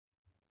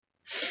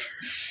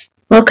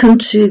Welcome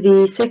to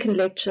the second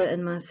lecture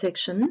in my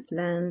section,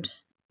 Land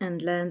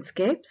and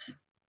Landscapes.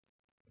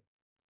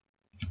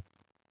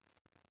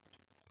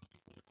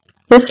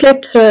 This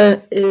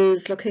lecture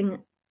is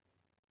looking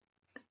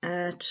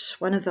at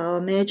one of our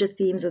major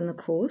themes in the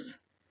course,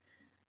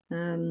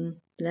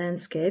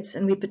 landscapes,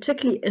 and we're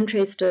particularly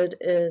interested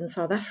in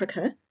South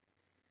Africa.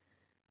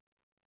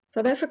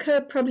 South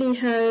Africa probably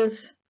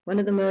has one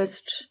of the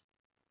most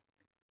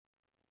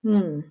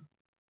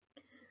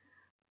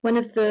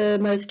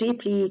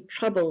deeply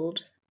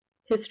troubled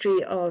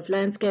history of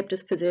landscape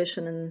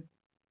dispossession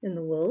in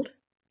the world.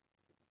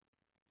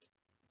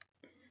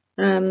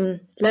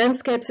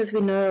 Landscapes, as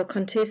we know, are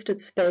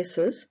contested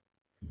spaces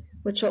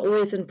which are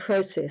always in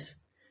process,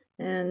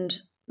 and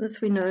this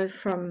we know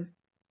from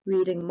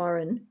reading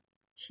Morin.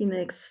 She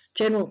makes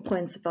general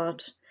points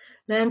about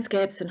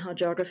landscapes and how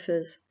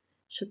geographers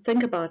should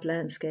think about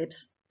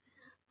landscapes.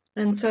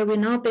 And so we're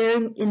now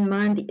bearing in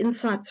mind the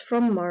insights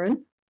from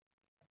Morin,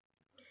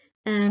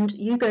 and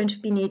you're going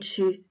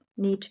to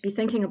need to be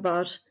thinking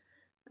about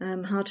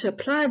how to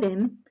apply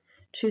them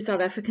to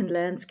South African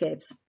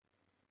landscapes,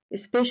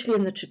 especially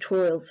in the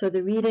tutorials. So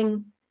the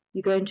reading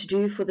you're going to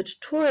do for the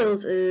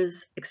tutorials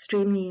is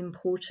extremely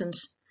important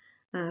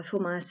for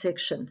my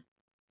section.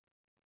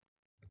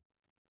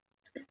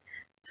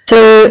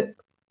 So there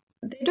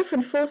are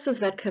different forces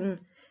that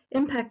can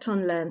impact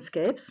on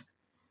landscapes.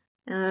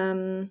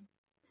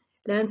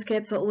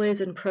 Landscapes are always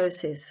in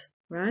process,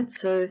 right?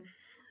 So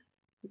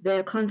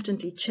they're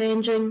constantly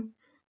changing,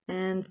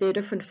 and there are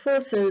different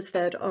forces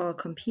that are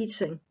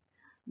competing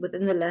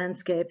within the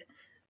landscape.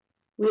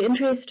 We're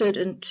interested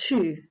in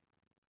two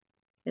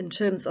in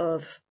terms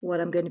of what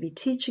I'm going to be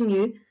teaching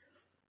you.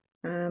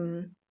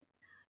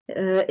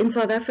 In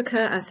South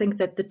Africa, I think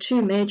that the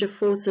two major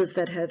forces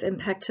that have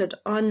impacted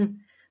on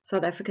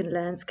South African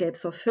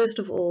landscapes are, first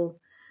of all,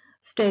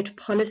 state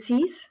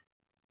policies.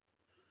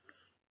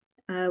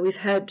 We've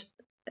had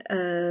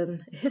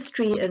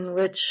history in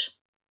which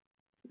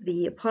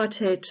the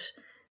apartheid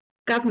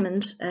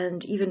government,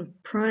 and even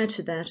prior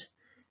to that,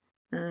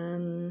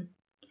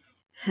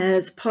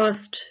 has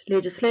passed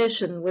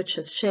legislation which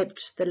has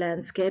shaped the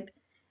landscape,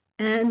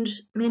 and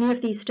many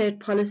of these state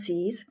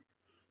policies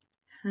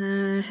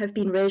have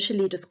been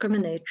racially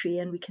discriminatory,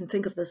 and we can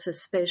think of this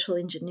as spatial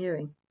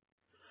engineering.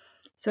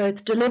 So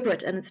it's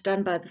deliberate and it's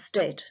done by the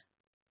state.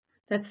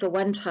 That's the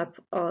one type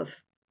of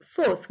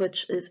force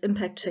which is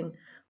impacting,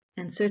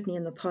 and certainly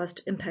in the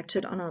past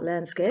impacted on our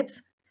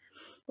landscapes.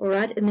 All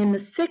right, and then the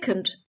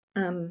second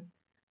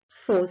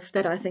force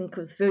that I think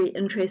was very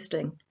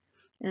interesting,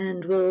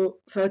 and we'll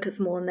focus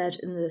more on that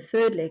in the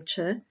third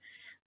lecture,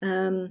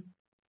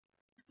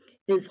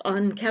 is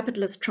on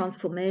capitalist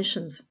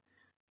transformations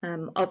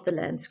of the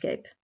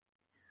landscape.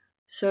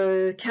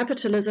 So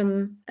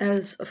capitalism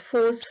as a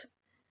force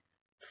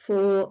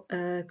for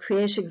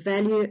creating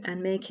value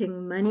and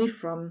making money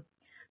from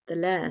the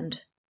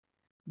land,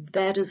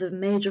 that is a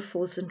major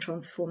force in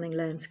transforming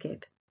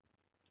landscape.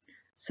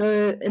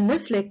 So in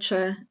this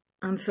lecture,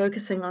 I'm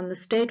focusing on the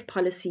state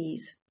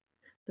policies,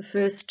 the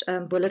first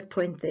bullet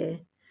point there,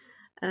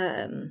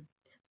 the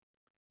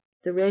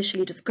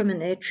racially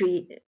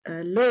discriminatory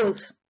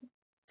laws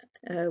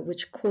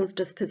which cause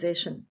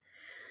dispossession.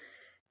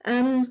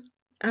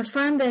 I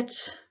find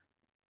that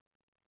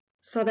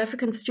South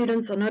African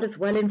students are not as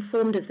well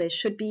informed as they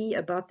should be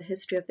about the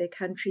history of their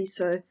country,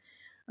 so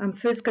I'm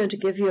first going to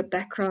give you a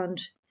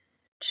background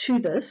to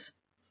this,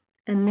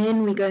 and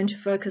then we're going to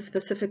focus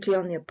specifically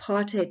on the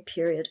apartheid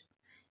period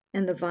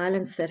and the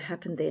violence that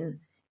happened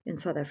then in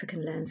South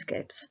African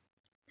landscapes.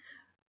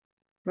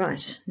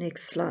 Right,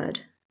 next slide.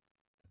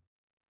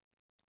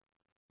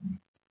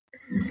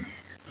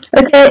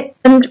 Okay,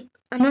 and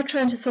I'm not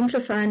trying to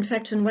simplify. In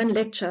fact, in one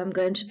lecture, I'm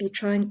going to be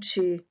trying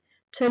to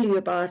tell you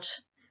about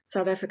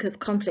South Africa's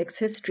complex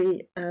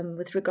history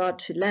with regard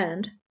to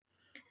land,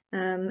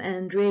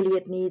 and really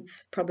it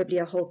needs probably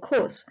a whole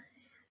course,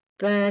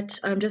 but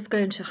I'm just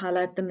going to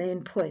highlight the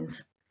main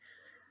points.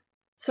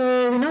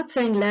 So we're not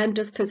saying land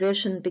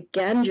dispossession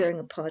began during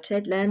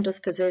apartheid. Land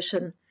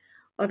dispossession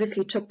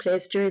obviously took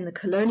place during the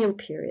colonial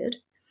period,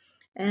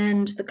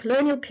 and the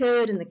colonial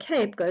period in the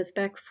Cape goes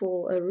back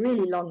for a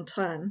really long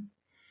time,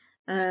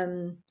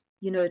 to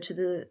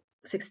the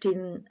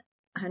 1600s,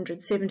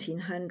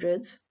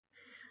 1700s.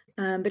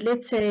 But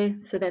let's say,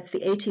 so that's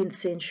the 18th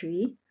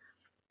century,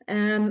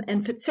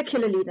 and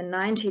particularly the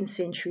 19th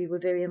century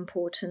was very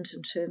important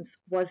in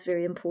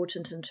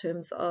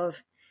terms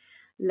of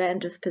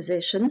land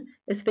dispossession,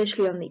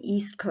 especially on the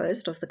east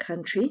coast of the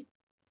country.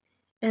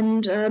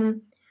 And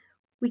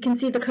we can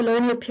see the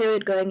colonial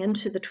period going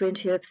into the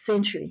 20th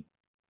century.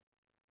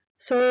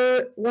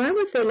 So why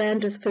was there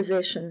land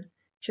dispossession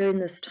during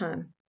this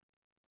time?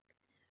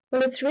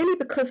 Well, it's really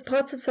because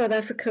parts of South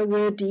Africa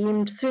were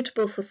deemed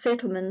suitable for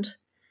settlement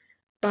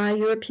by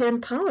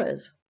European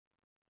powers.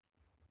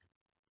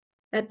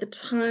 At the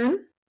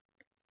time,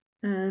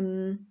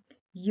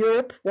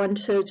 Europe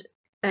wanted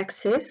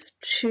access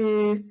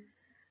to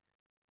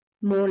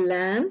more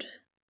land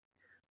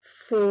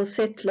for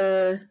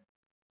settler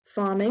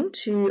farming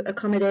to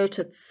accommodate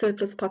its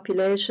surplus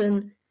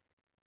population,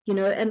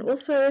 and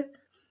also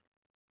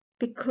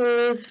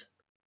because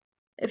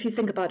if you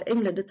think about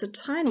England, it's a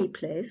tiny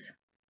place,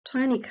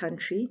 tiny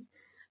country,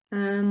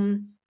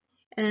 and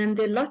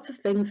there are lots of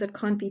things that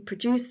can't be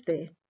produced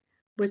there,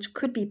 which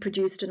could be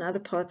produced in other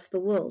parts of the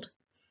world.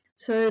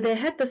 So they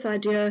had this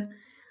idea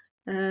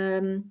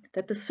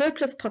that the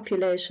surplus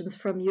populations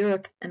from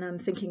Europe, and I'm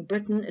thinking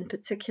Britain in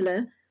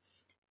particular,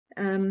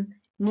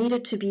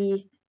 needed to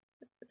be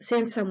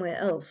sent somewhere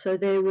else. So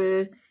they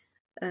were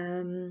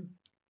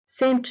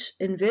sent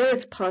in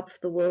various parts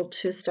of the world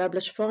to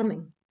establish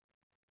farming.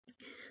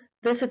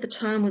 This at the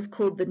time was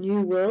called the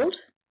New World,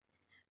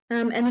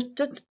 and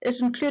it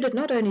included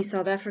not only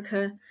South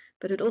Africa,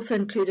 but it also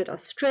included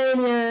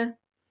Australia,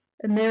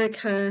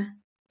 America,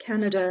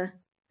 Canada,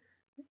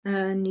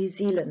 New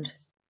Zealand.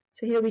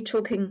 So here we're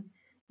talking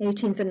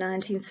 18th and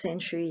 19th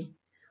century,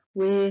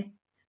 where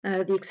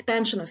the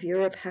expansion of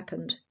Europe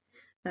happened,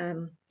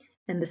 and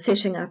the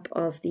setting up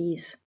of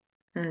these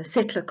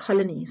settler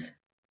colonies.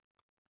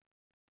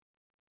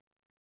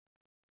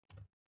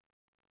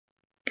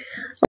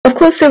 Of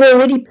course, there were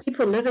already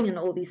people living in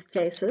all these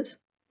places,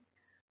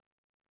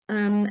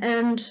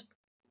 and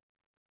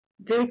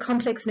very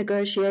complex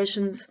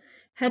negotiations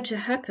had to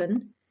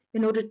happen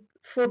in order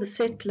for the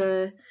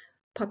settler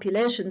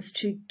populations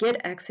to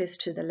get access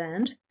to the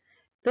land.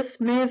 This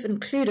may have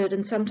included,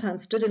 and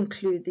sometimes did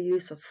include, the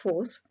use of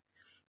force,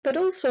 but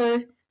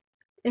also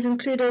it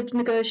included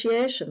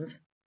negotiations.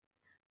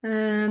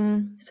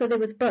 So there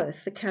was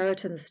both, the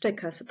carrot and the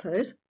stick, I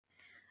suppose.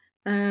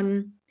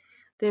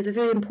 There's a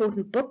very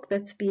important book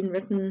that's been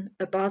written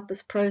about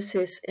this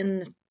process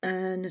in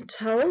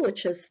Natal,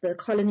 which is the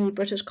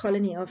British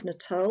colony of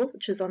Natal,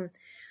 which is on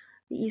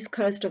the east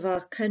coast of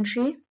our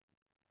country,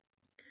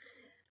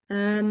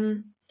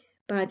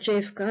 by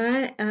Jeff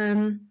Guy.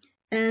 And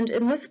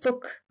in this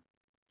book,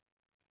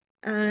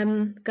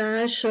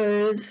 Guy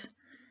shows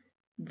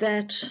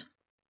that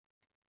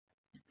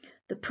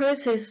the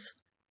process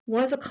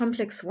was a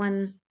complex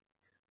one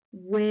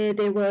where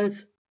there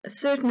was a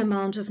certain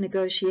amount of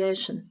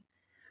negotiation.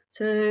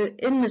 So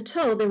in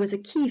Natal, there was a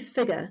key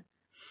figure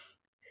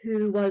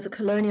who was a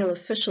colonial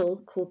official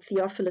called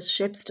Theophilus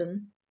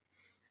Shepstone.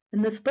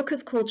 And this book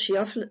is called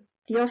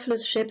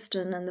Theophilus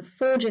Shepstone and the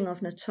Forging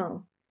of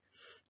Natal.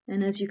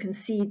 And as you can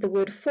see, the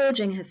word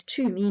forging has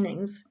two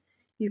meanings.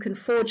 You can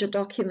forge a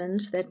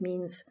document, that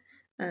means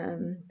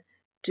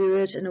do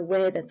it in a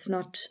way that's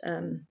not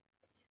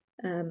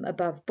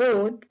above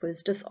board,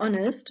 was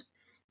dishonest.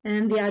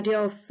 And the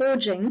idea of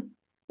forging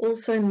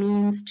also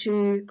means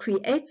to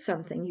create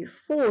something. You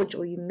forge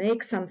or you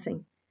make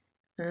something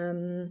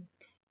through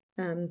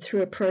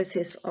a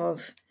process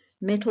of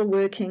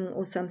metalworking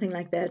or something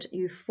like that.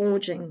 You're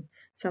forging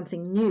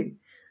something new.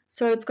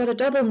 So it's got a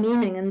double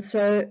meaning. And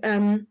so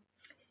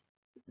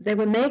they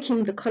were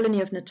making the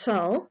colony of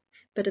Natal,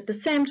 but at the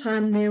same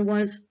time there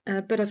was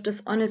a bit of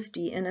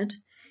dishonesty in it,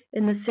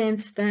 in the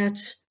sense that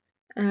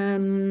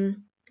the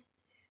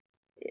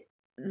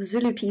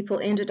Zulu people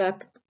ended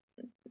up,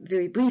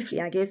 very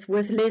briefly I guess,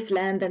 with less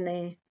land than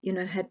they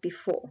had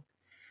before.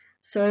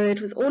 So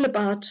it was all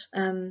about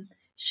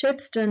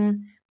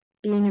Shepstone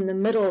being in the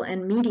middle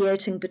and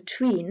mediating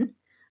between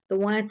the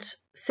white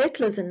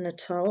settlers in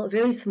Natal, a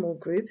very small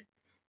group,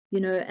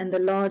 and the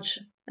large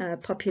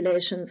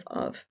populations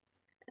of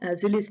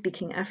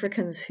Zulu-speaking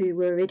Africans who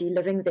were already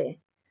living there.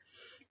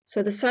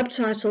 So the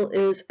subtitle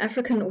is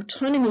African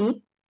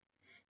Autonomy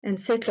and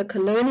Settler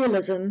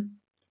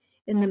Colonialism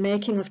in the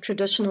Making of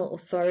Traditional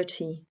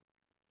Authority.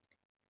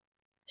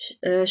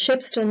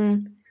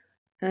 Shepstone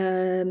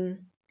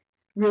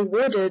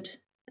rewarded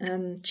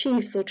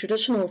chiefs or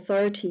traditional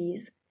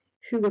authorities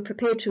who were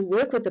prepared to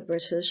work with the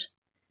British,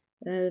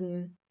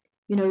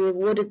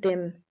 rewarded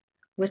them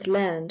with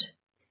land,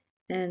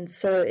 and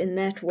so in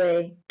that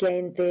way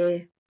gained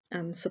their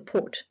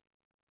support.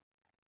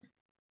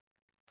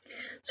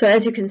 So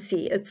as you can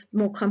see, it's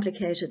more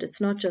complicated.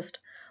 It's not just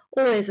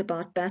always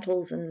about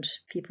battles and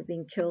people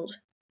being killed.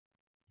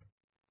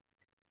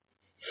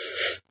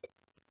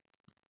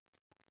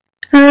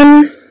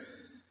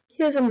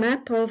 Here's a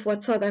map of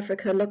what South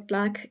Africa looked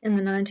like in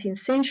the 19th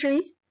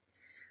century.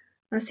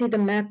 I see the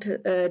map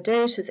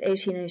date is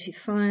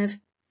 1885.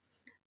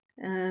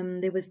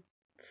 There were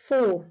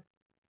 4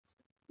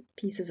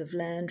 pieces of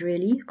land,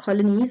 really,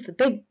 colonies. The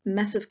big,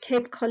 massive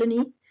Cape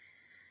colony,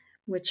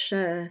 which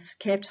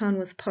Cape Town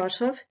was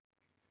part of.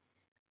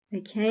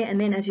 Okay, and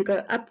then as you go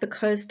up the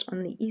coast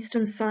on the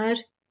eastern side,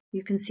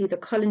 you can see the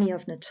colony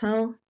of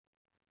Natal.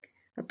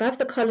 Above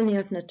the colony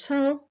of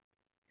Natal,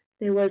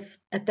 there was,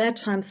 at that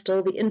time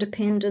still, the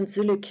independent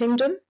Zulu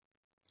kingdom,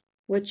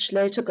 which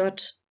later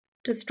got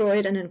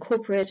destroyed and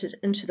incorporated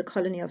into the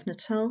colony of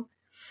Natal.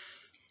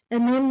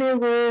 And then there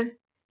were,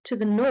 to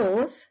the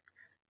north,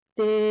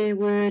 there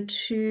were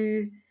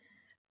 2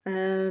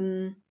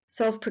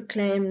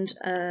 self-proclaimed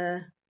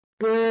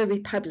Boer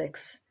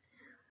republics.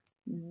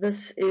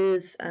 This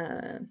is,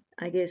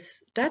 I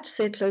guess, Dutch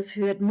settlers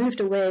who had moved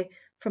away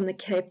from the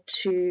Cape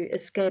to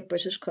escape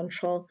British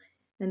control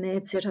and they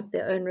had set up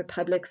their own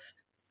republics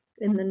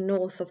in the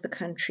north of the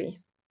country.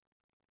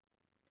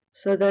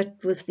 So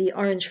that was the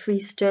Orange Free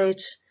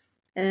State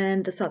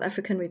and the South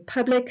African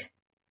Republic,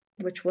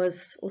 which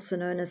was also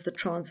known as the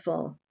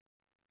Transvaal.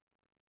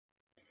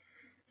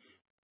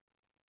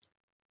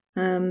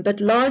 But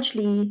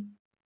largely,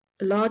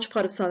 a large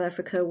part of South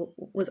Africa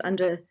was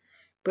under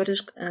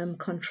British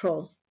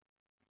control.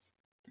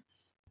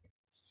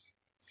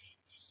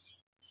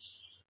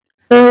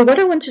 So what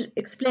I want to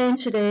explain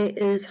today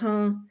is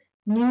how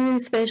new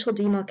spatial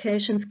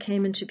demarcations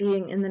came into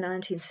being in the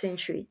 19th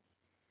century.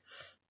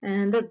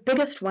 And the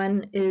biggest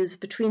one is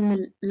between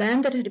the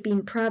land that had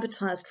been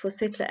privatized for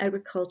settler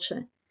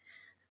agriculture,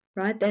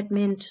 right? That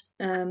meant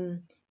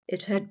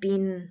it had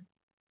been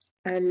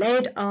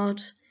laid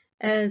out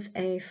as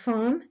a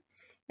farm,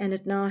 and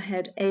it now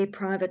had a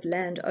private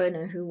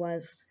landowner who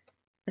was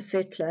a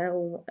settler,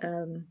 or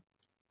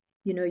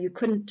you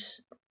couldn't.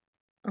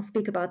 I'll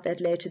speak about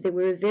that later. There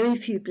were very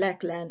few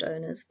black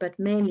landowners, but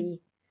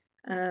mainly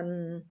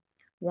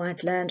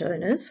white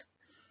landowners,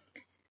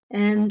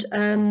 and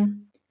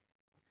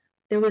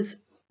there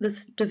was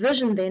this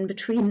division then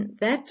between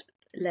that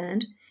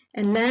land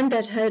and land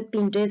that had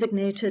been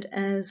designated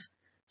as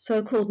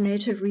so-called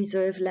native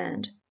reserve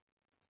land.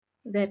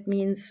 That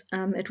means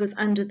it was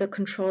under the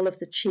control of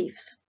the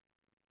chiefs.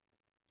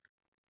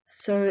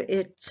 So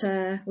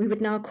we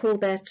would now call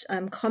that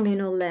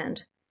communal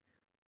land.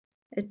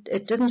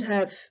 It doesn't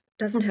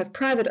have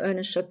private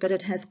ownership, but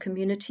it has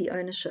community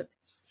ownership.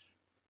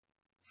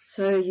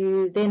 So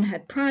you then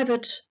had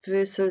private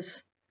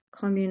versus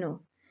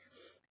communal.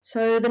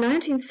 So the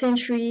 19th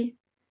century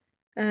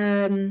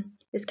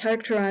is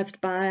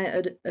characterized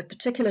by a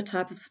particular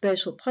type of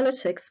spatial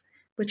politics,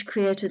 which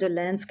created a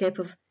landscape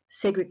of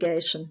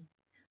segregation.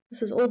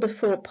 This is all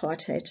before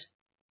apartheid.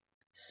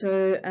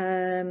 So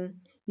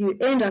you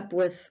end up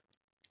with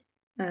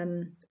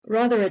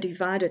rather a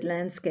divided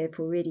landscape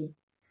already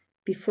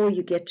before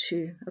you get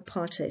to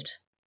apartheid.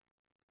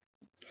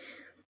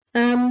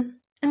 And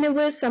there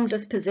were some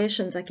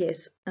dispossessions, I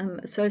guess,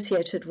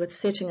 associated with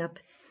setting up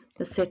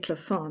the settler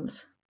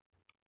farms.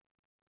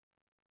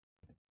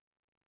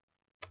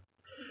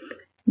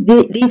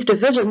 These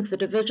divisions, the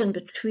division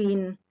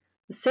between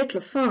the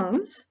settler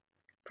farms,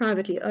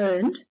 privately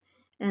owned,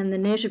 and the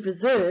native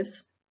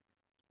reserves,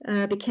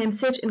 became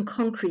set in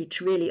concrete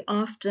really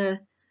after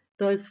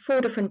those 4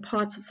 different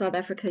parts of South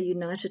Africa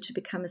united to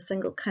become a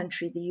single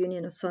country, the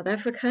Union of South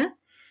Africa.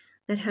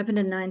 That happened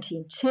in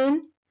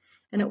 1910,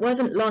 and it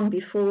wasn't long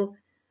before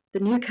the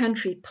new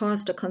country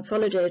passed a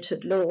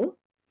consolidated law,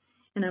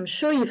 and I'm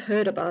sure you've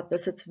heard about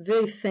this. It's a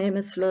very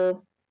famous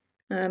law,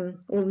 or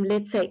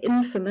let's say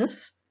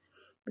infamous,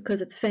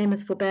 because it's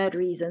famous for bad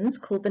reasons,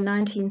 called the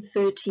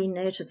 1913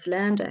 Natives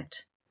Land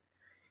Act.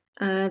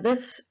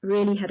 This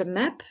really had a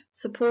map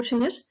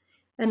supporting it,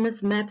 and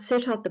this map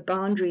set out the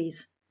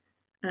boundaries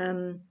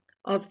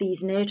of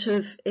these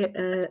native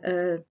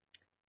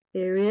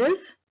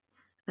areas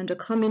under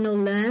communal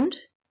land,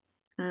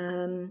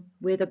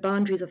 where the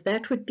boundaries of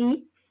that would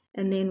be,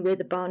 and then where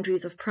the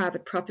boundaries of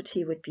private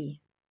property would be.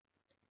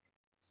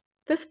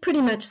 This pretty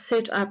much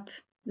set up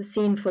the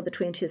scene for the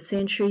 20th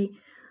century.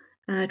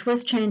 It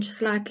was changed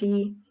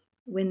slightly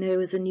when there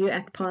was a new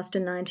act passed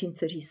in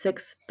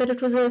 1936, but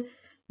it was a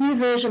new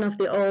version of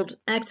the old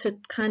act.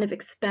 It kind of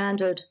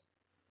expanded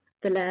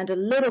the land a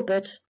little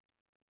bit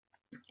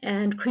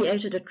and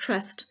created a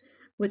trust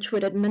which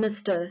would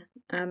administer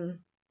the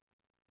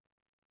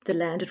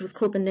land. It was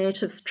called the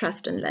Natives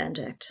Trust and Land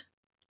Act.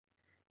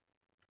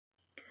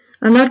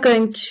 I'm not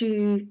going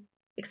to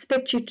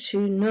expect you to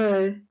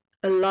know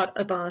a lot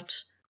about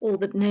all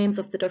the names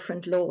of the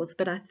different laws,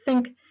 but I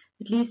think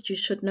at least you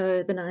should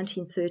know the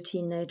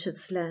 1913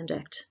 Natives Land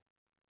Act.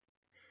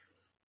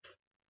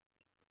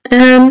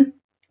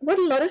 What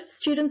a lot of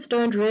students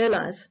don't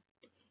realize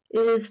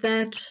is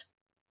that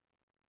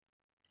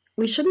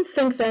we shouldn't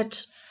think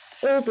that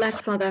all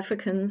black South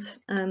Africans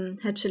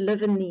had to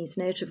live in these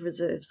native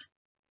reserves.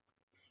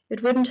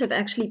 It wouldn't have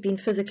actually been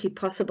physically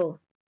possible.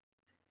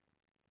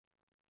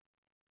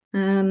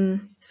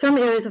 Some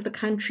areas of the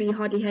country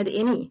hardly had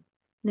any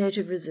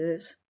native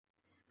reserves,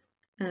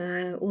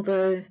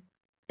 although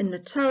in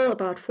Natal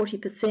about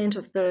 40%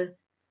 of the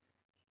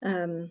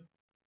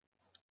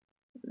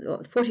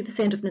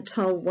 40% of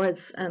Natal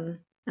was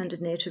under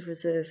native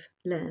reserve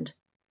land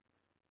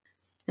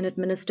and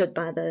administered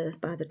by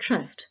the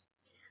trust.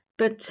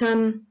 But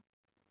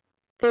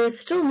there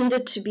still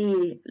needed to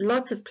be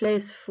lots of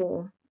place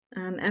for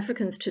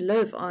Africans to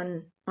live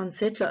on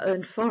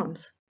settler-owned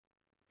farms.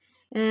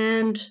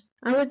 And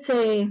I would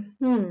say,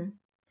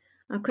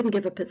 I couldn't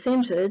give a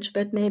percentage,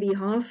 but maybe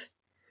half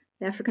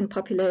the African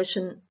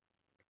population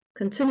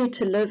continued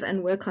to live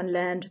and work on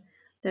land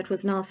that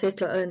was now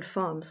settler-owned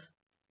farms.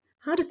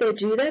 How did they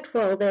do that?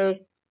 Well,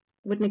 they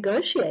would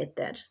negotiate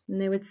that,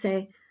 and they would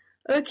say,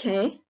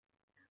 okay,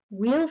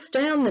 we'll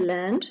stay on the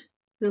land,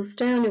 we'll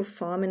stay on your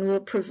farm, and we'll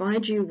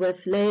provide you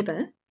with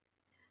labor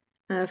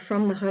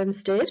from the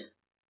homestead.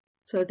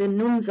 So the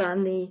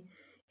Numzan, the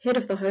head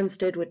of the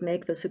homestead, would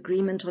make this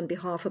agreement on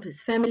behalf of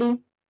his family,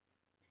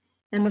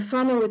 and the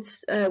farmer would,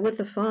 with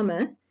the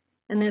farmer,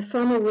 and the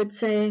farmer would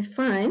say,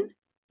 fine,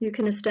 you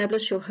can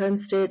establish your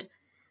homestead,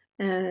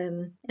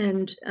 and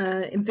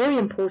very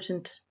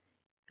important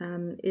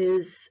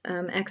is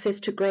access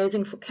to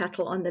grazing for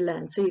cattle on the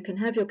land. So you can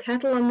have your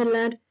cattle on the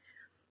land,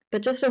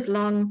 but just as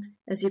long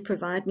as you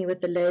provide me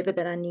with the labor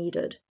that I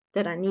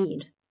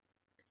need.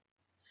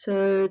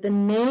 So the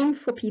name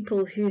for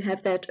people who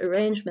have that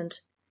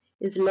arrangement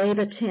is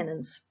labor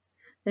tenants.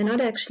 They're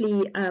not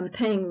actually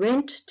paying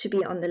rent to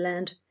be on the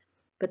land,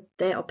 but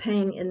they are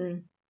paying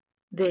in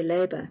their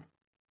labor.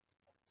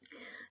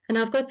 And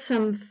I've got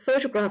some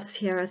photographs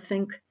here, I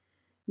think,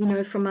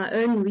 from my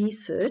own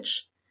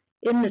research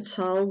in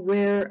Natal,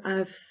 where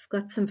I've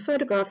got some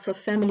photographs of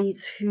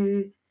families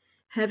who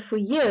have for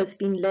years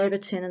been labor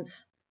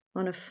tenants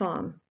on a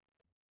farm.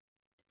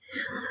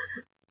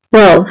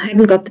 Well, I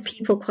haven't got the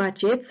people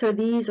quite yet. So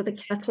these are the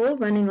cattle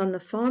running on the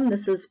farm.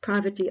 This is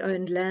privately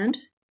owned land,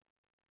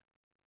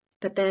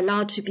 but they're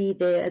allowed to be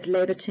there as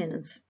labor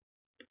tenants.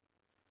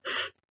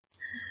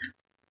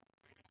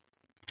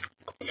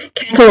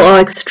 Cattle are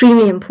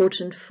extremely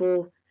important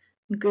for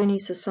Nguni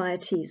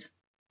societies.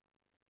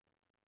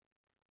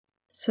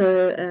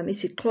 So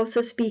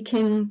isiXhosa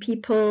speaking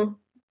people,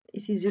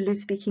 isiZulu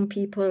speaking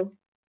people,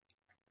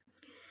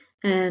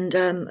 and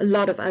a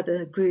lot of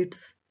other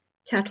groups.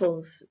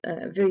 Cattle's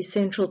very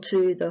central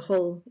to the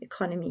whole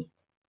economy.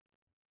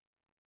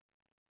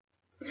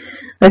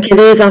 Okay,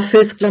 there's our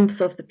first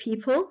glimpse of the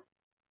people.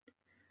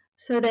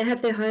 So they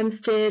have their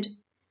homestead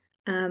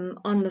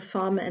on the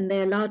farm, and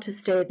they're allowed to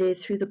stay there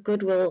through the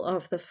goodwill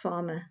of the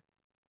farmer.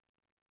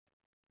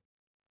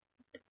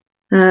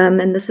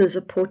 And this is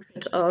a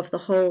portrait of the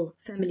whole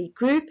family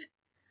group.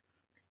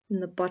 In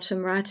the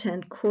bottom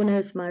right-hand corner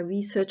is my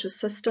research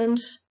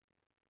assistant,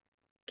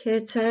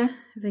 Keta,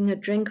 having a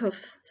drink of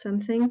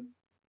something.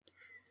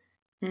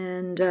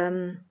 And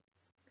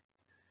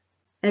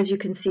as you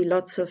can see,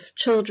 lots of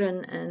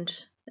children, and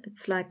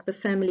it's like the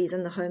families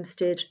in the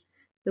homestead,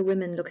 the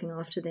women looking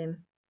after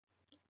them.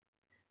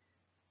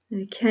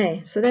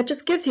 Okay, so that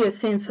just gives you a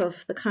sense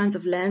of the kinds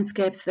of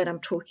landscapes that I'm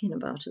talking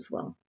about as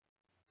well.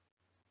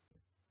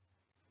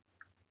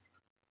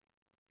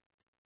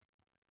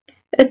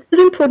 It is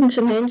important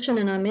to mention,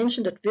 and I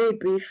mentioned it very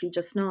briefly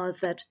just now, is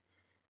that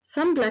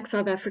some Black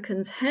South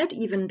Africans had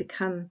even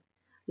become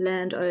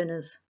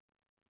landowners.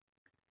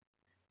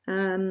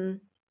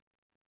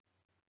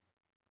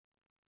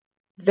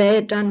 They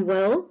had done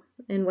well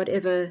in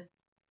whatever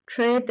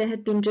trade they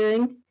had been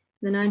doing.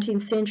 In the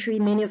 19th century,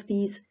 many of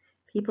these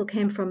people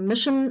came from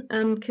mission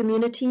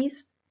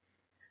communities.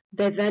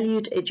 They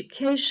valued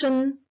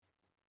education.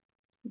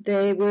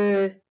 They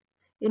were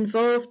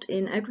involved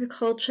in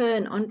agriculture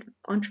and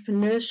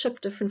entrepreneurship,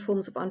 different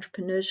forms of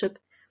entrepreneurship,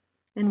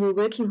 and were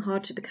working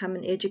hard to become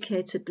an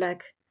educated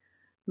Black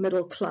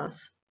middle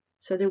class.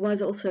 So there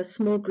was also a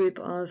small group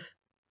of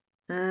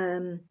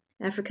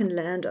African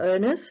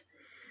landowners.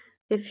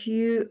 If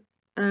you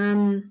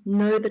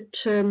know the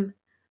term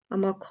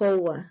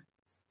Amakolwa,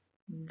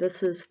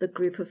 this is the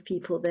group of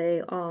people.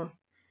 They are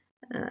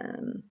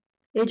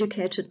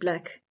educated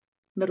Black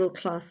middle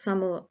class,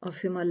 some of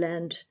whom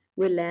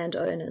were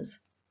landowners.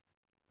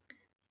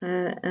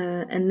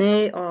 And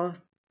they are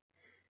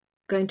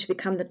going to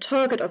become the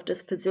target of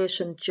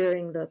dispossession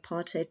during the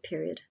apartheid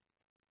period.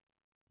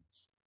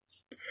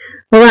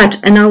 All right,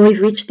 and now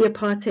we've reached the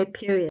apartheid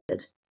period.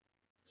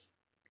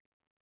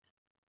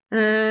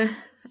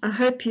 I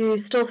hope you're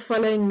still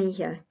following me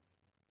here.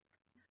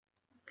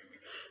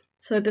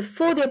 So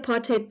before the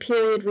apartheid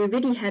period, we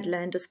already had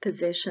land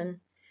dispossession.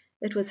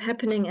 It was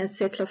happening as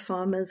settler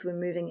farmers were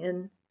moving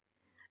in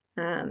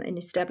and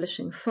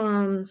establishing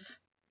farms.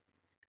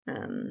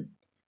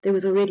 There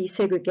was already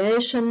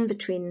segregation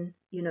between,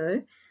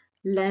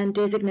 land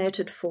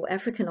designated for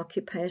African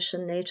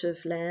occupation,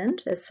 native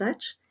land as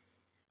such,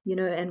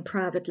 and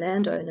private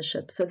land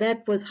ownership. So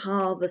that was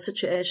how the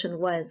situation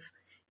was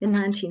in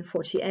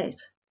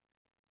 1948.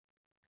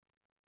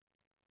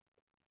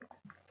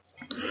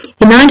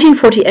 In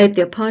 1948,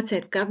 the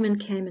apartheid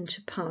government came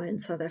into power in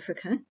South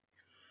Africa.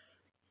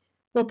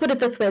 Well, put it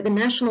this way, the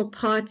National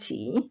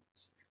Party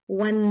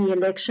won the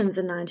elections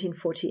in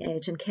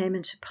 1948 and came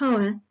into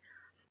power,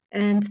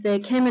 and they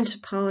came into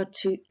power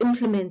to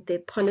implement their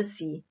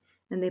policy,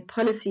 and their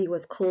policy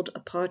was called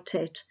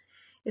apartheid.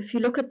 If you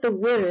look at the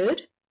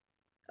word,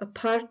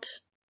 apart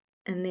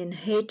and then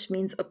hate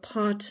means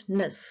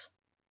apartness,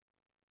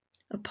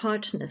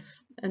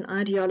 an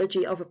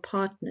ideology of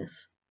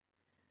apartness.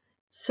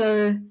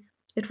 So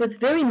it was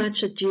very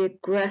much a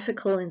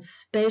geographical and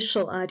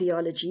spatial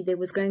ideology. There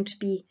was going to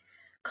be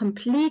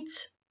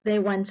they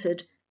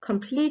wanted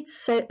complete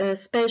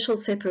spatial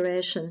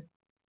separation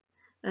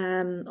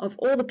of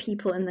all the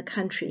people in the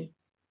country.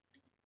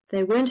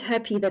 They weren't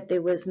happy that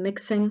there was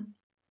mixing.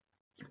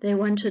 They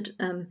wanted,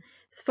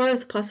 as far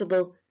as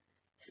possible,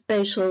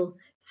 spatial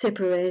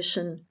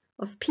separation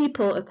of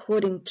people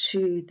according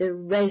to the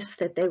race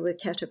that they were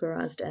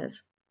categorized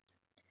as.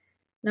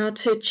 Now,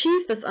 to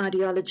achieve this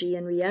ideology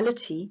in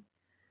reality,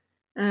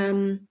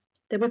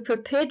 they were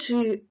prepared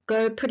to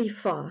go pretty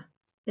far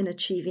in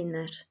achieving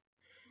that.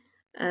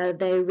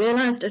 They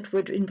realized it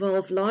would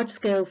involve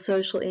large-scale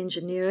social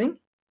engineering,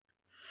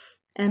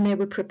 and they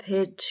were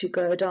prepared to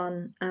go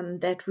down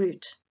that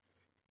route.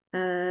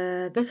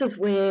 This is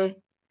where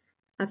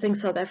I think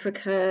South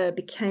Africa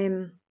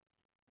became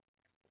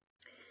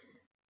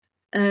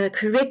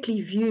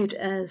correctly viewed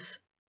as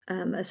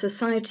a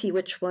society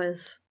which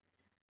was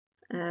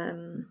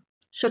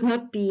should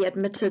not be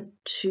admitted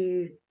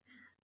to,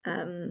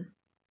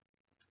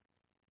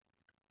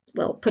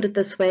 well, put it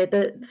this way,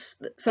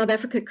 South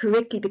Africa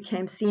correctly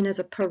became seen as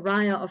a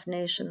pariah of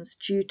nations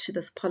due to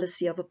this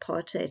policy of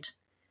apartheid.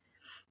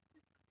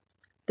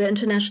 The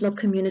international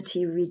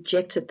community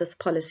rejected this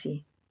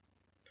policy.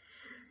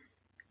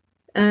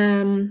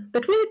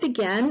 But when it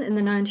began in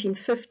the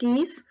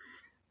 1950s,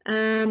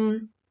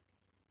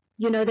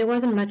 you know, there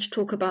wasn't much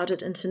talk about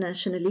it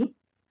internationally.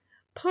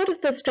 Part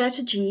of the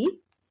strategy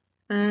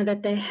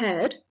that they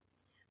had,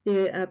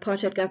 the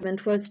apartheid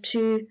government, was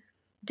to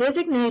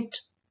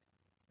designate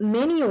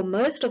many or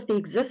most of the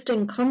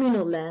existing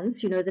communal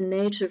lands, you know, the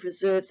native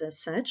reserves as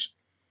such,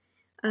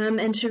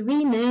 and to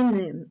rename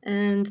them.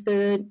 And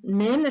the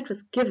name that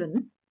was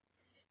given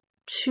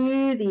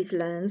to these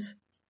lands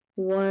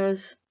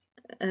was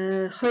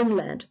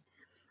homeland.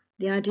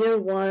 The idea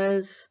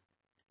was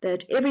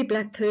that every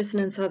black person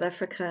in South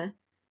Africa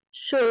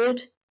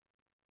should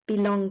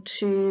belong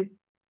to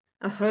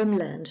a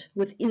homeland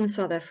within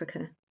South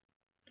Africa.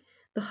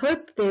 The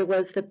hope there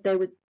was that they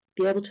would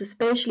be able to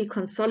spatially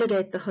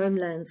consolidate the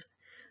homelands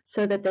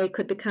so that they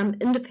could become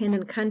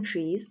independent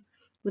countries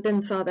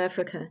within South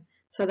Africa.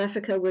 South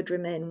Africa would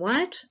remain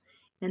white,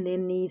 and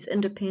then these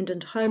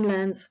independent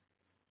homelands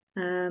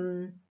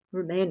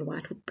remain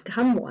white, would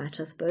become white,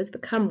 I suppose,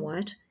 become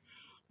white,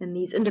 and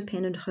these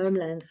independent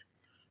homelands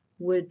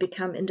would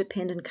become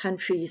independent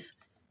countries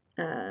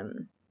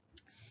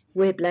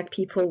where black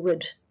people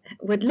would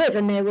live,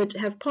 and they would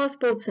have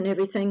passports and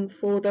everything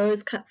for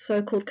those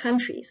so-called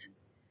countries.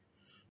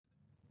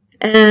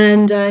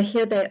 And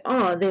here they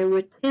are. There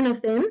were 10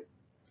 of them,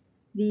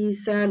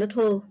 these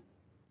little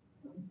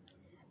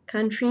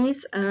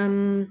countries.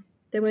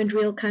 They weren't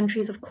real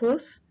countries, of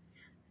course.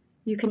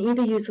 You can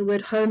either use the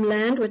word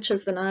homeland, which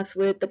is the nice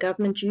word the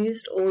government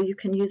used, or you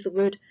can use the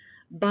word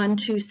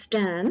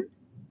Bantustan,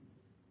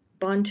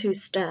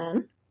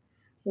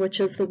 which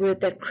is the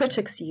word that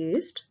critics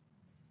used.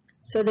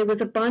 So there was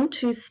a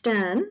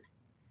Bantustan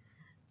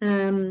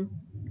in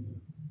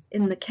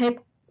the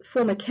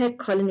former Cape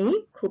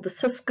colony called the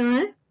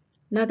Ciskei,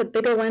 another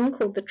bigger one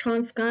called the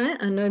Transkei.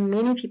 I know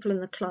many people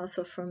in the class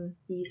are from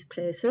these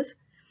places.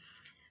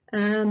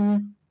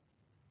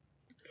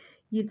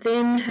 You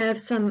then have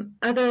some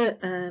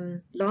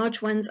other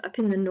large ones up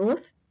in the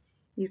north.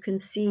 You can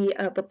see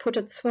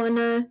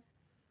Bophuthatswana,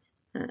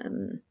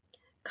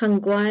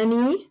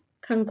 Kangwani.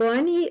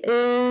 Kangwani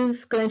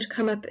is going to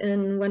come up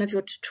in one of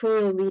your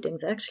tutorial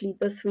readings, actually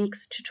this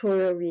week's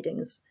tutorial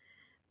readings.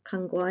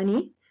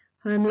 Kangwani,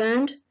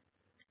 homeland,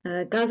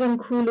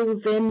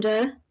 Gazankulu,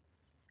 Venda,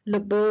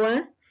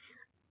 Leboa,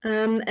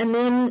 and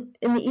then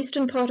in the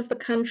eastern part of the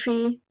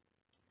country,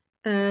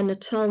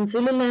 Natal and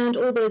Zululand,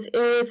 all those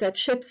areas that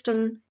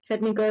Shepstone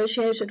had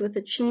negotiated with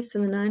the chiefs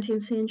in the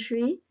 19th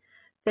century,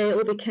 they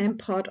all became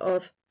part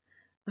of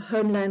a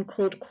homeland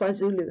called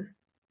KwaZulu.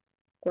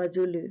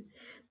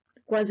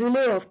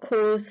 KwaZulu, of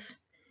course,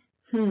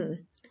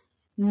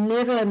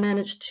 never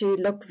managed to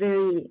look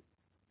very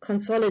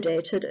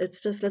consolidated.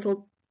 It's just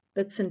little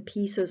bits and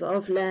pieces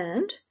of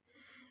land,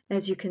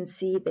 as you can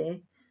see there,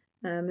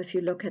 if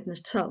you look at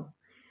Natal.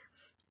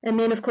 And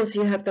then, of course,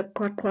 you have the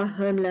Kwakwa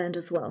homeland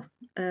as well,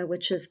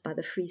 which is by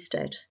the Free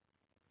State.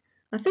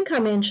 I think I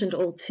mentioned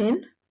all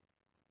 10.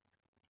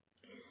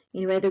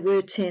 Anyway, there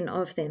were 10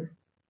 of them.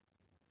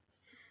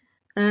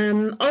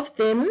 Of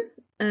them,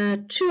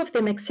 2 of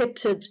them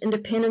accepted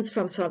independence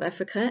from South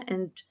Africa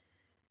and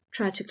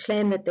tried to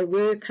claim that they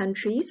were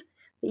countries.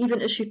 They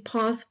even issued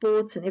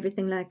passports and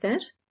everything like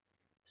that.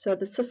 So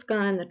the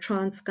Ciskei and the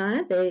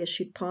Transkei, they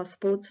issued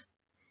passports.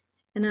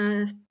 And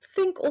I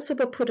think also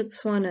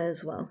Bophuthatswana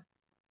as well.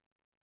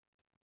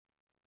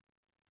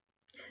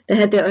 They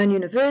had their own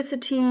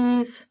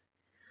universities,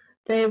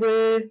 they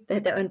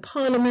had their own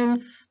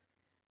parliaments,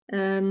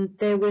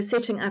 they were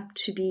setting up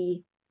to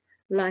be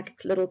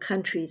like little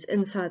countries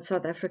inside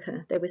South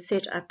Africa. They were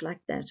set up like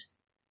that.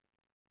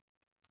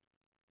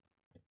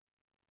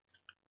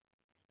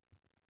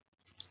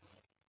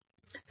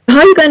 How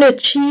are you going to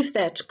achieve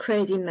that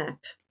crazy map?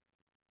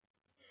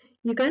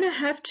 You're going to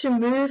have to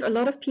move a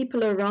lot of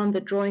people around the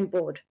drawing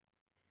board,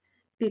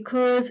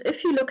 because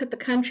if you look at the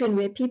country and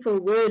where people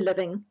were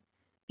living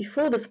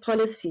before this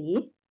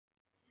policy,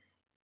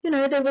 you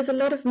know, there was a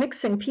lot of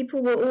mixing.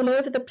 People were all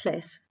over the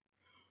place.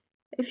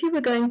 If you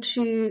were going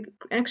to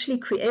actually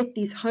create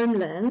these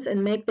homelands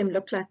and make them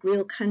look like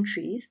real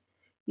countries,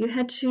 you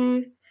had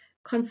to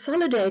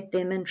consolidate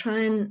them and try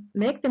and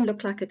make them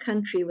look like a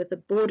country with a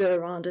border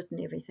around it and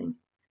everything.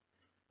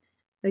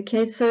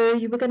 Okay, so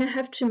you were going to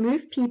have to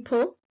move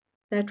people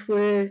that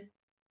were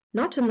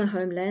not in the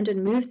homeland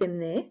and move them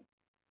there.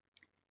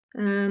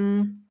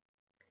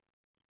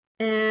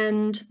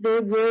 and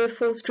there were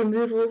forced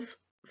removals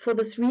for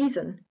this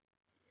reason.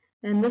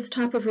 And this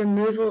type of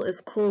removal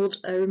is called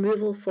a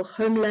removal for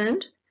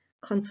homeland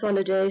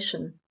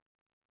consolidation.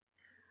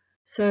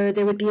 So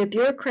there would be a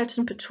bureaucrat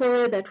in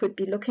Pretoria that would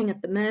be looking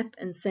at the map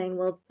and saying,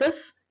 well,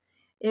 this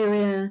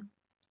area,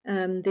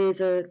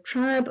 there's a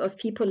tribe of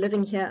people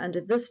living here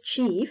under this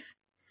chief.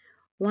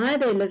 Why are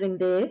they living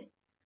there?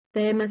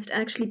 They must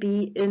actually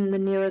be in the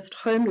nearest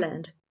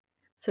homeland,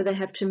 so they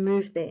have to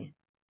move there.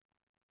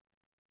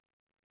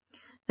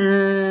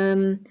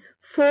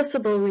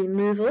 Forcible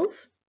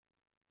removals,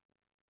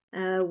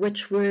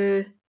 which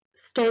were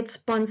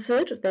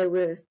state-sponsored, they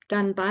were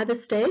done by the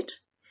state,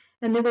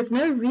 and there was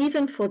no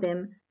reason for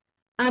them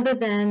other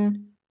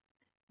than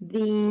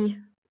the,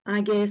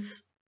 I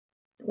guess,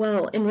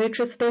 well, in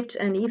retrospect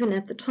and even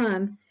at the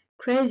time,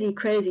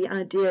 crazy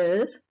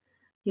ideas,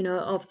 you know,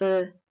 of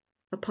the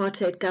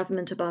apartheid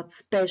government about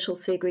spatial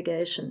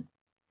segregation.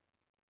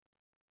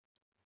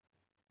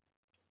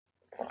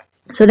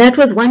 So that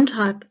was one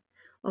type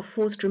of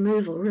forced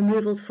removal,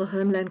 removals for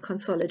homeland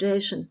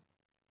consolidation.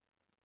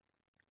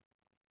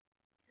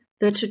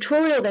 The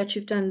tutorial that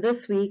you've done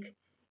this week,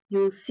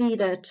 you'll see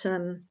that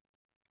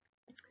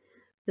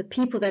the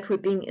people that were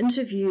being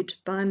interviewed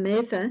by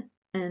Mather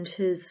and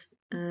his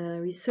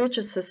research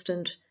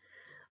assistant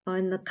are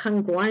in the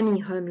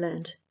Kangwani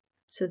homeland.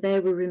 So they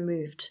were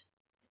removed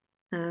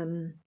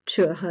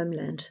to a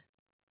homeland.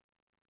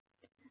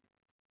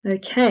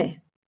 Okay.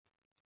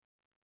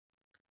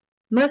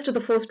 Most of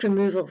the forced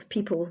removals,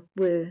 people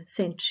were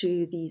sent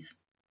to these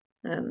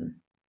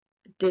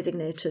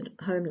designated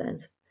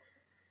homelands.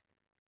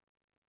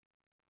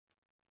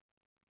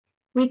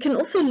 We can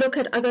also look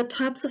at other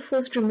types of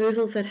forced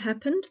removals that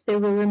happened. There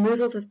were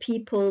removals of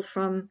people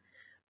from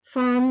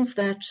farms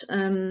that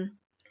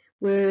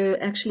were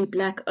actually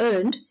black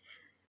owned.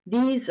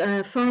 These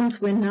farms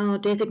were now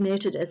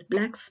designated as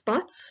black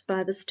spots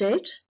by the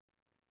state.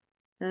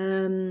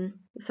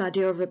 This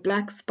idea of a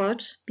black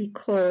spot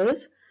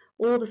because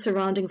all the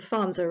surrounding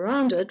farms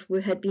around it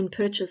had been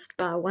purchased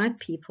by white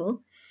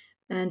people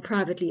and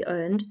privately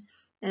owned.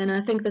 And I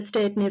think the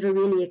state never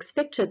really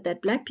expected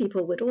that black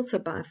people would also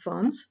buy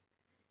farms.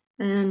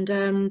 And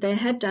they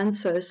had done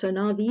so. So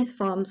now these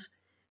farms,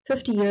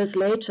 50 years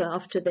later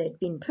after they'd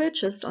been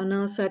purchased, are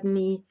now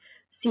suddenly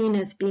seen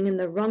as being in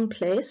the wrong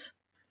place,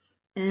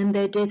 and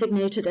they're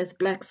designated as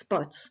black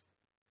spots.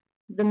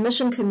 The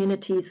mission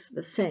community is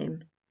the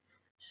same.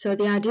 So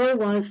the idea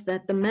was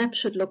that the map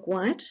should look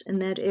white in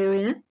that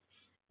area,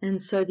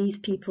 and so these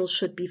people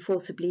should be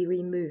forcibly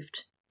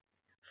removed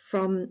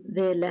from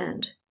their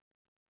land.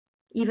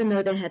 Even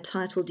though they had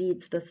title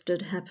deeds, this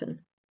did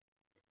happen.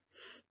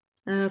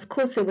 Of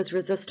course, there was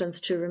resistance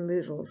to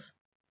removals.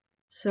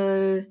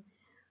 So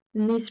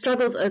in these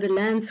struggles over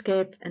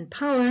landscape and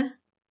power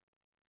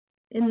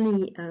in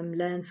the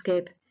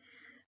landscape,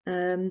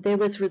 there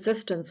was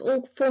resistance,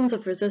 all forms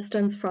of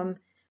resistance, from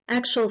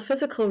actual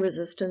physical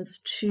resistance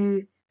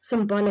to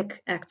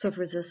symbolic acts of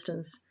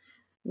resistance,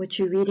 which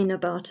you're reading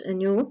about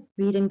in your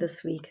reading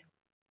this week.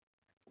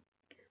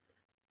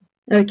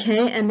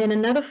 Okay, and then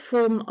another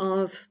form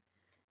of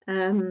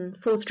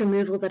forced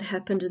removal that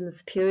happened in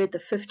this period, the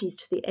 50s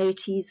to the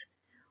 80s,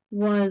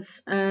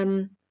 was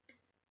the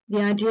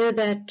idea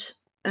that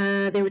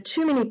there were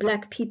too many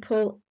black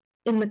people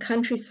in the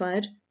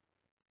countryside,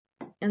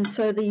 and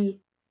so the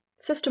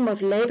system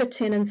of labor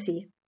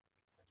tenancy,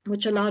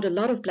 which allowed a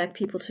lot of black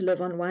people to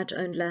live on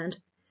white-owned land,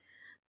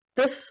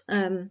 this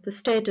the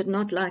state did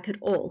not like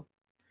at all,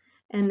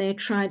 and they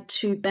tried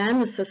to ban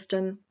the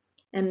system,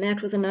 and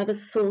that was another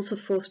source of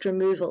forced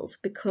removals,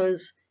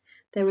 because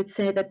they would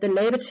say that the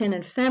labor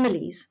tenant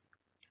families,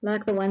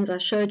 like the ones I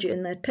showed you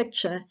in that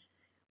picture,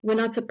 were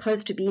not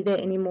supposed to be there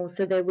anymore,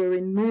 so they were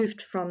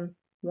removed from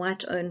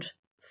white-owned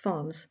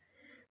farms.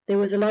 There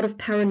was a lot of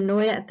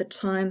paranoia at the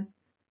time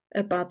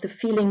about the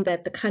feeling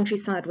that the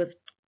countryside was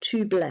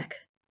too black.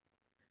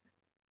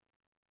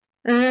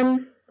 Of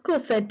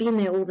course, they'd been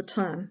there all the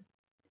time,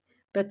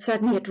 but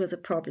suddenly it was a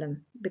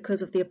problem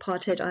because of the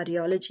apartheid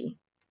ideology.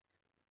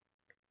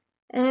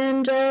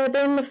 And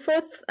then the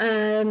fourth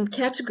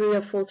category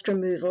of forced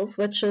removals,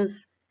 which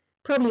is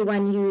probably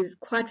one you're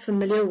quite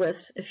familiar with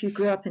if you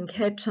grew up in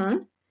Cape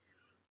Town,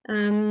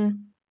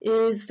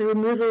 is the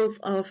removals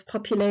of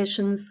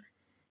populations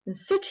in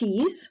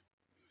cities.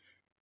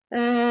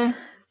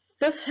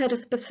 This had a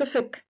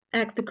specific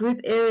act, the Group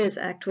Areas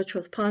Act, which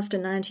was passed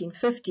in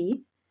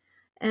 1950,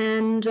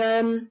 and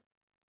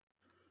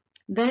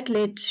that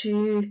led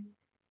to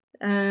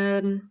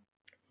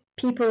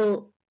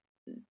people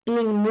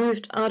being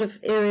moved out of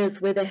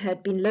areas where they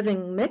had been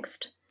living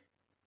mixed.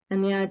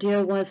 And the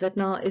idea was that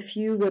now if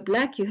you were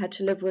black, you had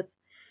to live with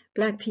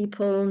black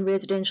people in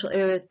residential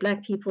areas,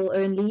 black people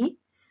only,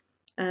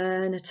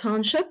 in a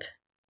township,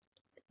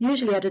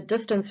 usually at a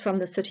distance from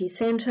the city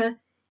center.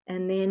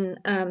 And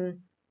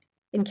then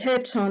in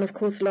Cape Town, of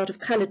course, a lot of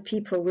colored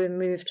people were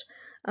moved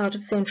out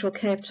of central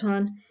Cape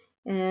Town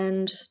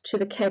and to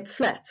the Cape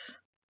Flats.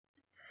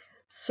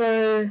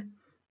 So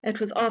it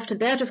was after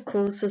that, of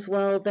course, as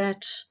well,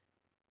 that,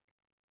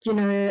 you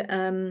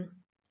know,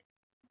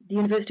 the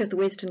University of the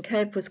Western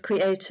Cape was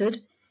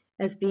created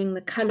as being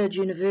the coloured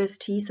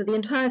university, so the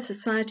entire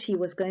society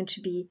was going to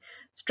be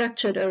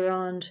structured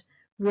around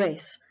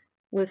race,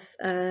 with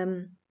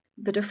the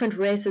different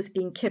races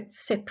being kept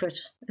separate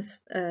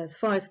as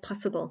far as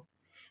possible.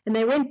 And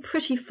they went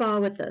pretty far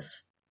with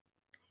this.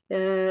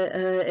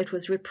 It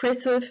was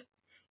repressive,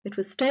 it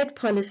was state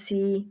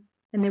policy,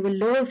 and there were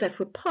laws that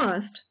were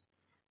passed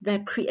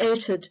that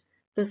created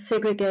the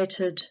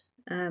segregated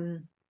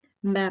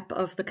map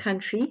of the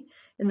country,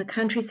 in the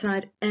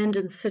countryside and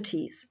in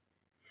cities.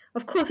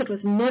 Of course, it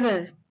was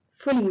never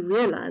fully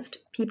realized.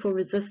 People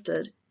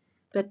resisted,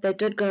 but they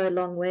did go a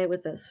long way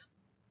with this.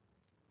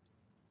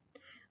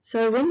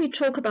 So when we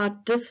talk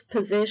about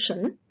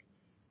dispossession,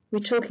 we're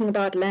talking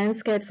about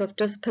landscapes of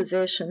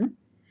dispossession.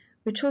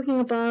 We're talking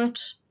about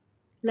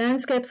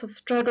landscapes of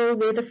struggle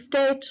where the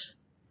state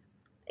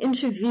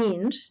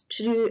intervened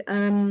to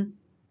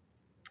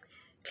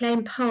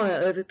claim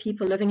power over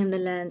people living in the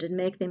land and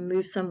make them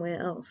move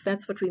somewhere else.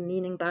 That's what we're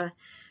meaning by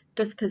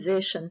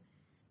dispossession.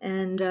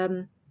 And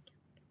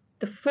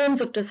the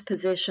forms of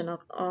dispossession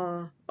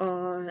are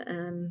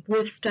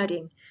worth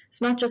studying.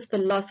 It's not just the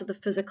loss of the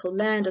physical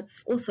land,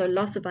 it's also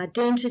loss of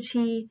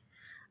identity,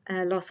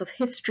 loss of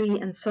history,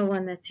 and so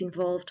on that's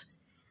involved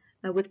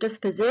with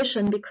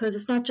dispossession, because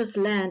it's not just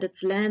land,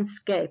 it's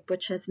landscape,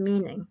 which has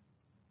meaning.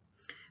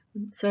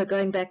 So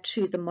going back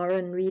to the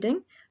Morin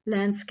reading,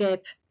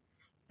 landscapes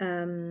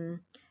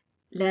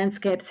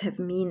have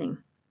meaning.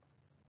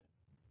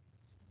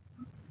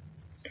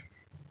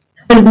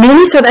 So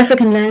many South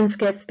African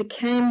landscapes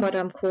became what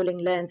I'm calling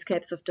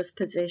landscapes of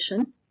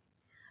dispossession.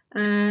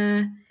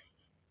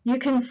 You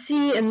can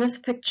see in this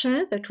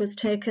picture that was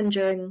taken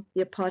during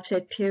the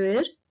apartheid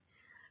period,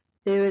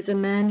 there is a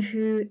man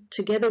who,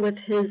 together with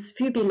his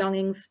few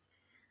belongings,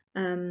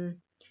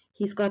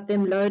 he's got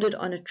them loaded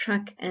on a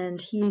truck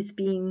and he's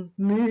being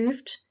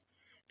moved.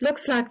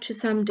 Looks like to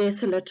some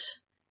desolate,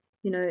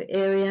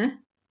 area.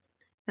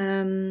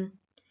 And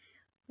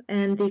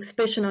the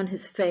expression on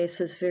his face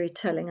is very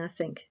telling, I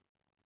think.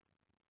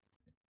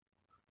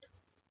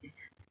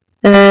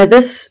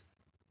 This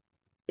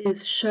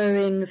is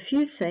showing a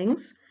few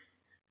things.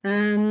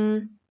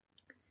 One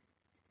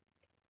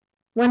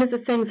of the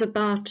things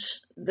about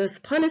this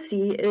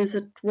policy is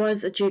it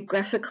was a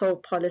geographical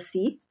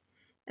policy,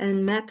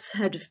 and maps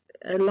had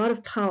a lot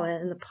of power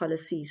in the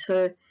policy.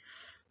 So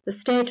the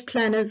state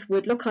planners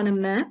would look on a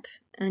map,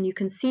 and you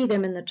can see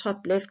them in the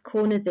top left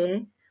corner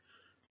there,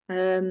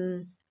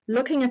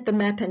 looking at the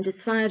map and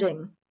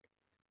deciding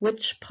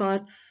which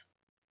parts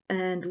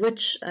and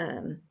which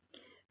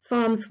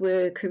farms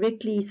were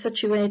correctly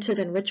situated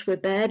and which were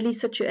badly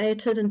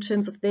situated in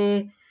terms of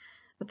their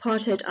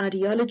apartheid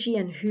ideology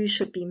and who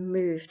should be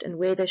moved and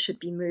where they should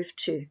be moved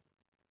to.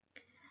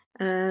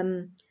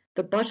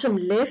 The bottom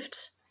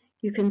left,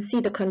 you can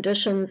see the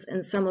conditions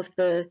in some of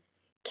the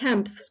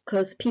camps,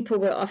 because people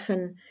were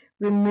often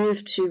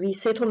removed to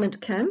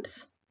resettlement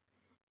camps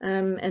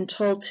and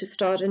told to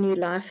start a new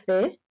life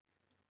there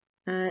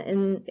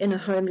in a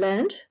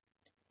homeland.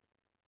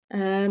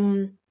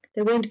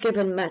 They weren't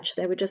given much.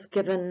 They were just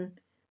given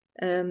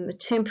a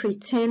temporary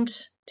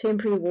tent,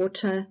 temporary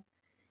water,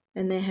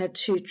 and they had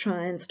to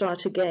try and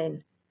start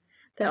again.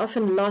 They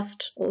often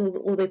lost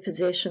all their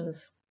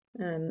possessions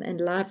and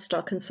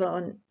livestock and so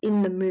on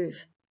in the move.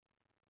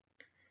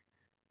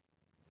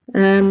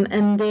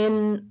 And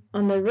then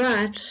on the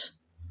right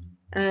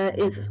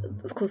is,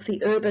 of course,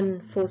 the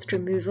urban forced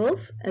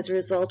removals as a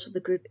result of the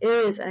Group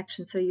Areas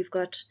Action. So you've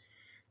got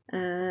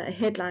a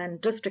headline,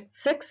 District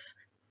 6,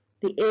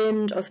 the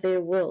end of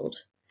their world,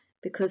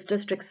 because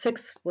District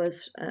 6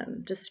 was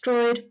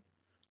destroyed.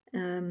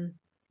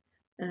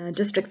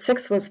 District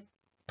 6 was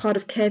part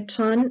of Cape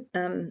Town,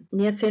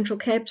 near central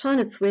Cape Town.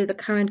 It's where the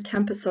current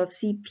campus of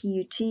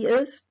CPUT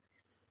is,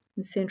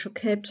 in central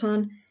Cape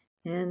Town.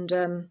 And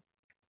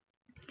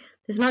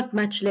there's not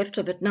much left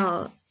of it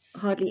now,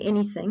 hardly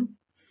anything.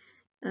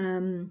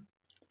 And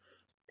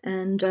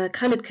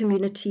coloured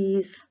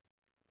communities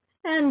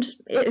and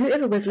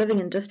whoever was living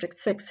in District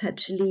 6 had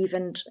to leave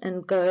and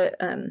go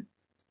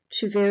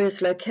to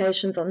various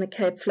locations on the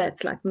Cape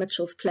Flats like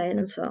Mitchell's Plain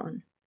and so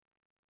on.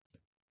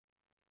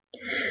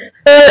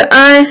 So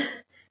I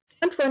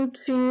don't want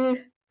to,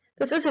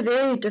 this is a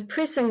very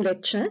depressing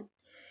lecture.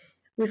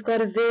 We've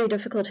got a very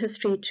difficult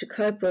history to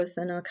cope with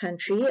in our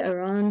country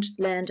around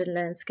land and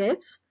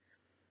landscapes.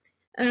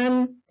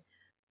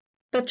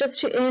 But just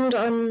to end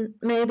on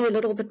maybe a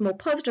little bit more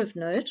positive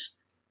note,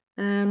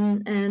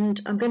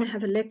 and I'm going to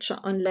have a lecture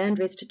on land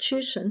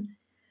restitution.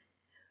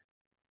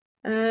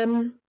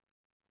 The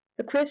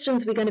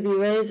questions we're going to be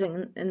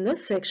raising in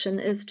this section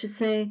is to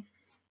say,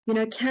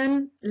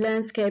 can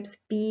landscapes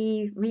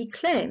be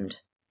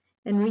reclaimed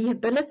and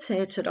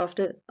rehabilitated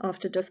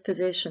after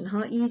dispossession?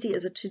 How easy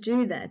is it to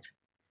do that?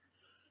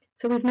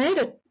 So we've made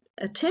an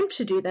attempt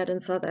to do that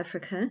in South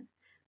Africa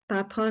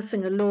by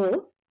passing a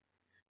law.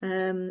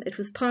 It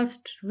was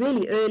passed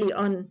really early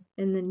on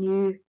in the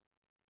new,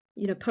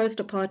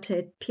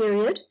 post-apartheid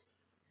period.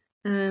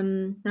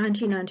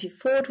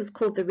 1994, it was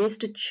called the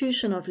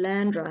Restitution of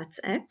Land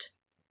Rights Act.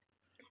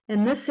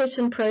 And this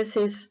certain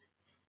process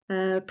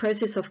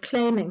of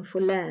claiming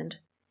for land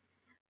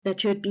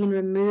that you had been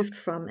removed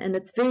from. And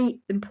it's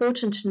very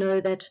important to know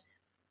that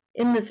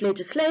in this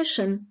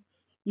legislation,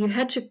 you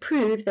had to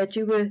prove that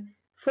you were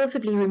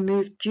forcibly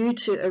removed due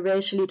to a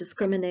racially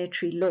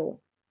discriminatory law,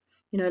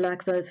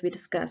 like those we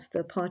discussed, the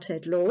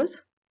apartheid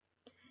laws.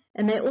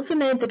 And they also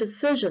made the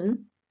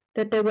decision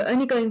that they were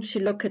only going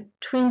to look at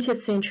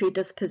 20th century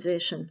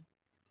dispossession,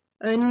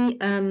 only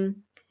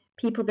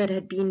people that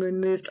had been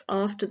removed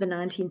after the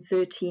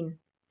 1913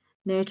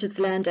 Natives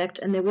Land Act,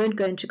 and they weren't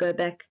going to go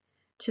back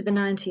to the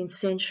 19th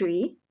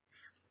century.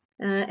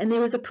 And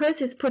there was a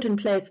process put in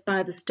place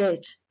by the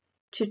state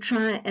to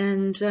try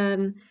and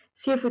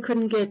see if we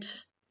couldn't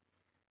get,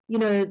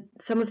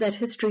 some of that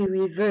history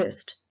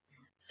reversed.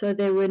 So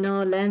there were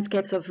now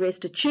landscapes of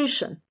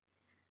restitution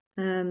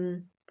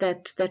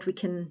that we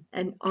can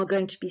and are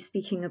going to be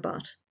speaking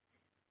about.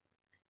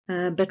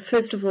 But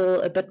first of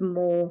all, a bit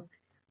more,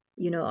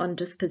 on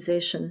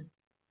dispossession.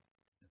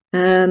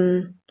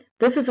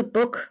 This is a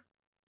book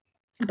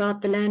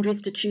about the land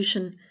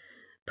restitution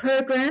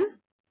program.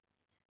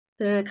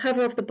 The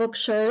cover of the book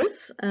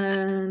shows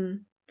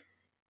the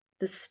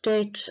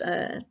state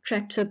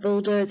tractor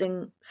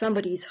bulldozing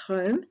somebody's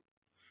home,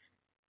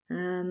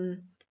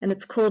 and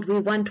it's called "We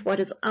Want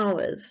What Is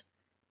Ours: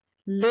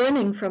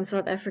 Learning from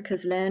South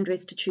Africa's Land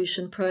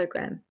Restitution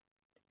Program."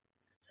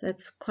 So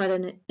that's quite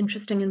an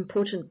interesting and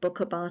important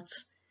book about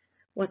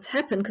what's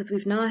happened, because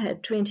we've now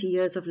had 20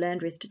 years of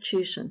land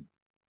restitution,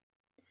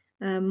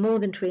 more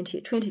than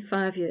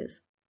 25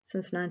 years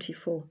since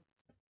 94.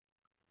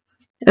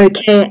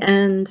 Okay,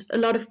 and a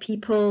lot of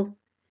people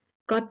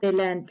got their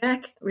land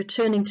back,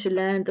 returning to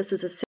land. This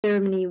is a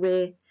ceremony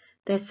where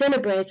they're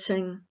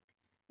celebrating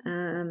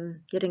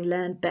getting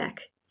land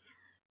back.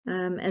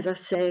 As I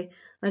say,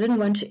 I didn't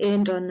want to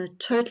end on a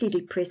totally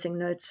depressing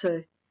note,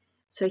 so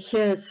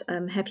here's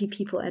happy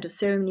people at a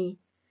ceremony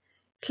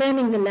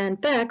claiming the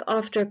land back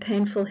after a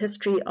painful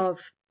history of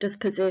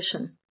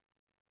dispossession.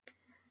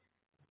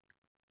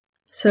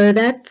 So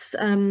that's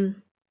the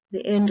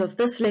end of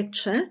this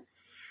lecture.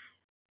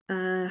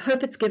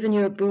 Hope it's given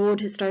you a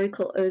broad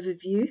historical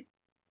overview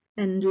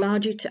and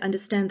allowed you to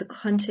understand the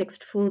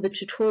context for the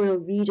tutorial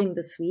reading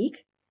this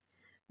week.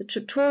 The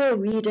tutorial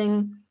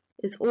reading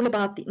is all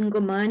about the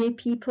Ngomani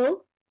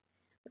people.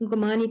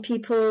 Ngomani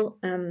people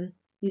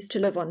used to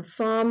live on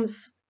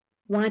farms,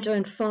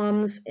 white-owned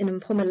farms in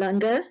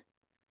Mpumalanga.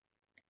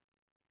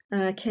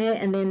 Okay,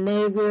 and then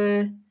they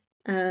were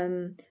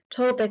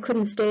told they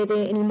couldn't stay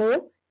there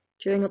anymore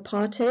during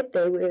apartheid.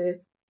 They were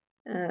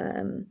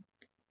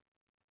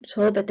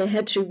told that they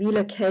had to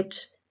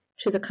relocate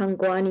to the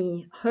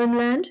Kangwani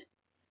homeland.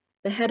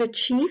 They had a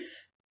chief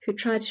who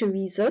tried to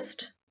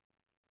resist.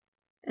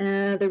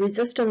 The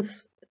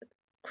resistance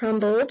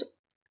crumbled,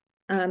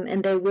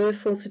 and they were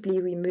forcibly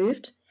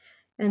removed.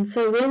 And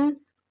so when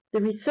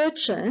the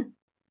researcher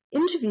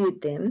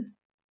interviewed them,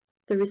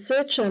 the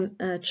researcher,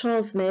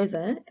 Charles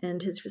Mather,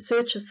 and his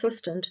research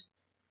assistant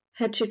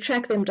had to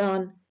track them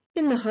down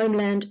in the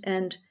homeland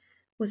and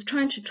was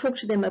trying to talk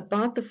to them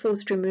about the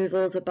forced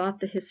removals, about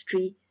the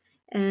history,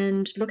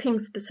 and looking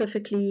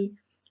specifically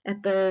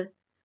at the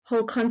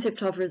whole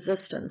concept of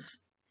resistance.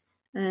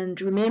 And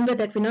remember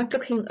that we're not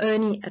looking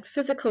only at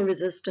physical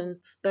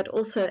resistance, but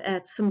also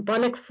at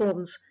symbolic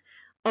forms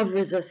of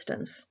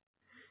resistance.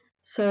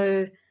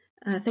 So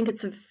I think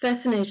it's a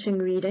fascinating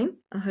reading.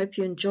 I hope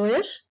you enjoy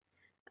it.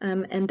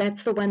 And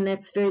that's the one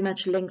that's very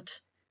much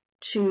linked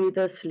to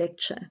this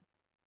lecture.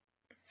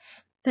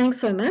 Thanks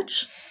so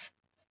much.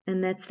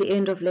 And that's the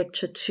end of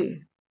lecture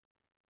 2.